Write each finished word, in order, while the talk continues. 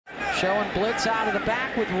Showing blitz out of the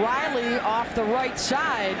back with Riley off the right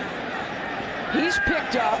side. He's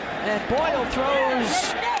picked up, and Boyle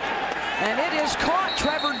throws, and it is caught.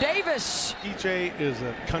 Trevor Davis. EJ is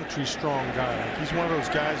a country strong guy. He's one of those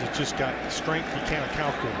guys that just got strength you can't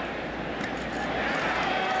account for.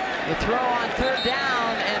 The throw on third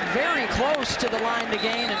down, and very close to the line to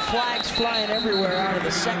gain, and flags flying everywhere out of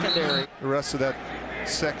the secondary. The rest of that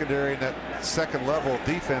secondary and that second level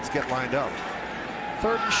defense get lined up.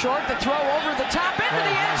 Third and short, the throw over the top into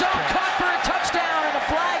the end zone, caught for a touchdown and a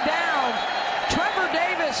flag down. Trevor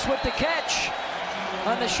Davis with the catch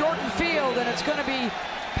on the shortened field, and it's going to be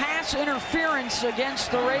pass interference against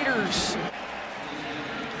the Raiders.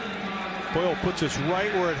 Boyle puts us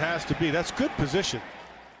right where it has to be. That's good position.